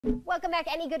Welcome back.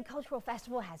 Any good cultural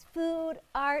festival has food,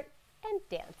 art, and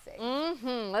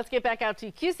dancing. Let's get back out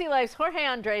to QC Life's Jorge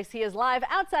Andres. He is live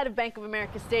outside of Bank of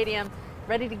America Stadium,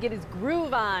 ready to get his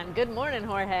groove on. Good morning,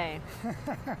 Jorge.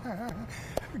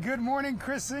 Good morning,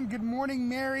 Kristen. Good morning,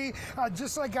 Mary.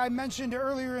 Just like I mentioned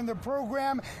earlier in the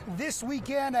program, this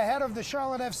weekend ahead of the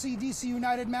Charlotte FC DC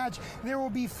United match, there will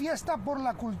be Fiesta por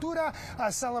la Cultura,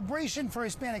 a celebration for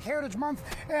Hispanic Heritage Month.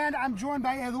 And I'm joined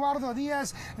by Eduardo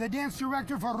Diaz, the dance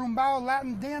director for Rumbao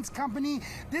Latin Dance Company.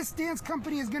 This dance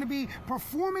company is going to be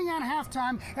performing at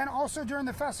halftime and also during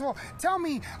the festival. Tell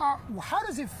me, how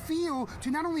does it feel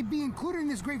to not only be included in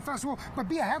this great festival, but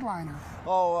be a headliner?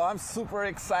 Oh, I'm super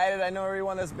excited. I know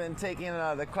everyone that's been taking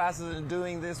the classes and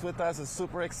doing this with us is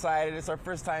super excited. It's our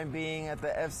first time being at the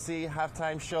FC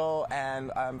halftime show,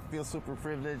 and I feel super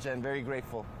privileged and very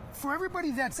grateful. For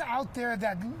everybody that's out there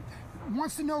that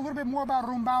wants to know a little bit more about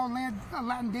Rumbao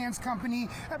Latin Dance Company,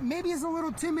 maybe is a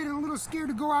little timid and a little scared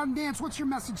to go out and dance, what's your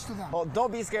message to them? Well,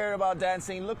 don't be scared about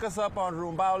dancing. Look us up on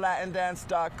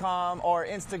RumbaoLatinDance.com or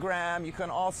Instagram. You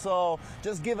can also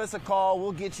just give us a call.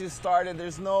 We'll get you started.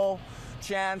 There's no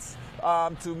chance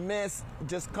to miss.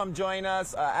 Just come join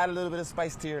us, add a little bit of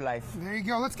spice to your life. There you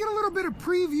go. Let's get a little bit of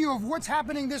preview of what's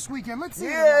happening this weekend. Let's see.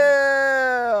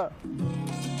 Yeah!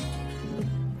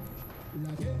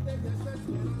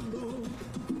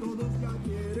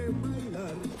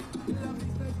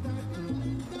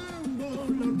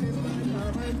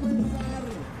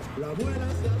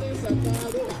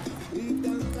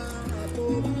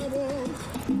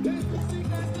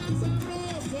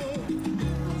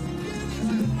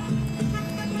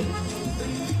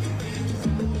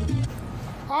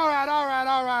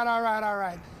 All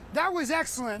right. That was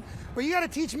excellent, but you got to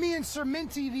teach me and Sir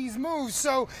Minty these moves.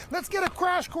 So let's get a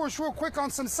crash course real quick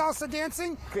on some salsa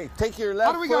dancing. Okay, take your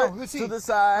left foot to the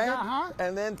side,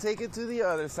 and then take it to the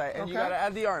other side. And you got to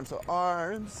add the arms. So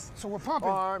arms. So we're pumping.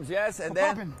 Arms, yes, and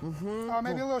we're then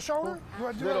maybe a little shoulder.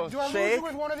 Do I shake, lose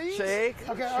with one of these? Shake.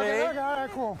 Okay. All right,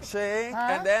 cool. Shake,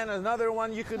 and then another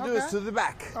one you can do is to the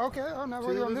back. Okay. Oh, now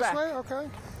we're going this way. Okay.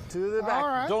 To the back. All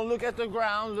right. Don't look at the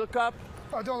ground. Look up.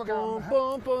 Oh, don't look at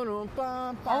boom.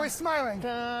 Always smiling.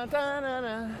 Da, da, da,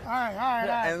 da. All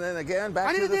right. And then again,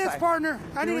 back to the side.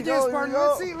 I need a dance partner.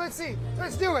 Let's see.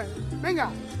 Let's do it.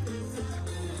 Venga.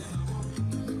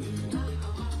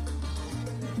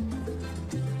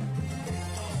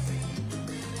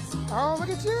 Oh, look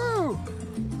at you.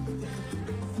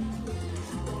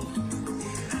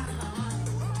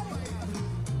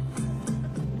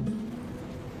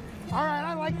 All right,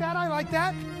 I like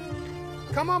that.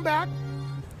 Come on back.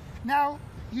 Now,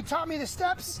 you taught me the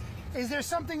steps. Is there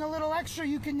something a little extra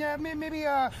you can, maybe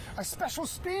a special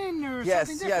spin or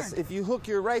something different? Yes. If you hook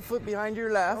your right foot behind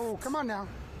your left. Oh, come on now.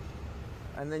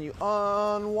 And then you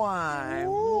unwind.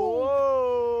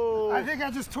 Whoa. I think I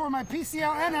just tore my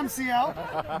PCL and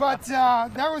MCL, but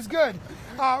that was good.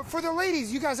 For the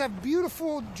ladies, you guys have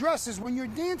beautiful dresses. When you're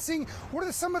dancing, what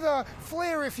are some of the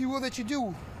flair, if you will, that you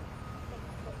do?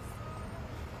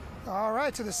 All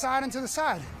right, to the side and to the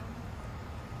side.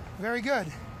 Very good.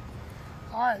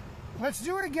 All right, let's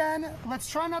do it again. Let's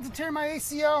try not to tear my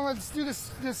ACL, and let's do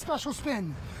this special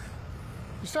spin.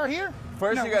 You start here?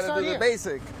 First, you got to do the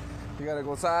basic. You got to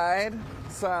go side,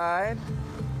 side.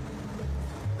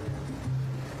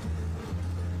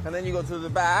 And then you go to the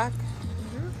back.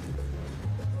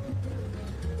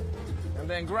 And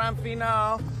then grand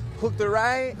final, hook the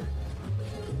right.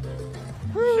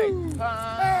 Woo. Shake.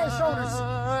 Hey, shoulders.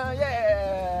 Yeah.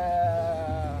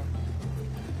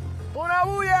 Una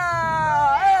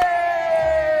bulla.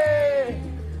 Hey.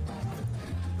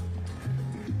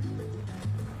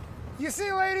 You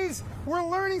see, ladies, we're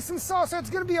learning some salsa. It's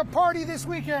going to be a party this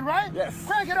weekend, right? Yes.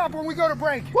 Crank it up when we go to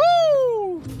break. Woo!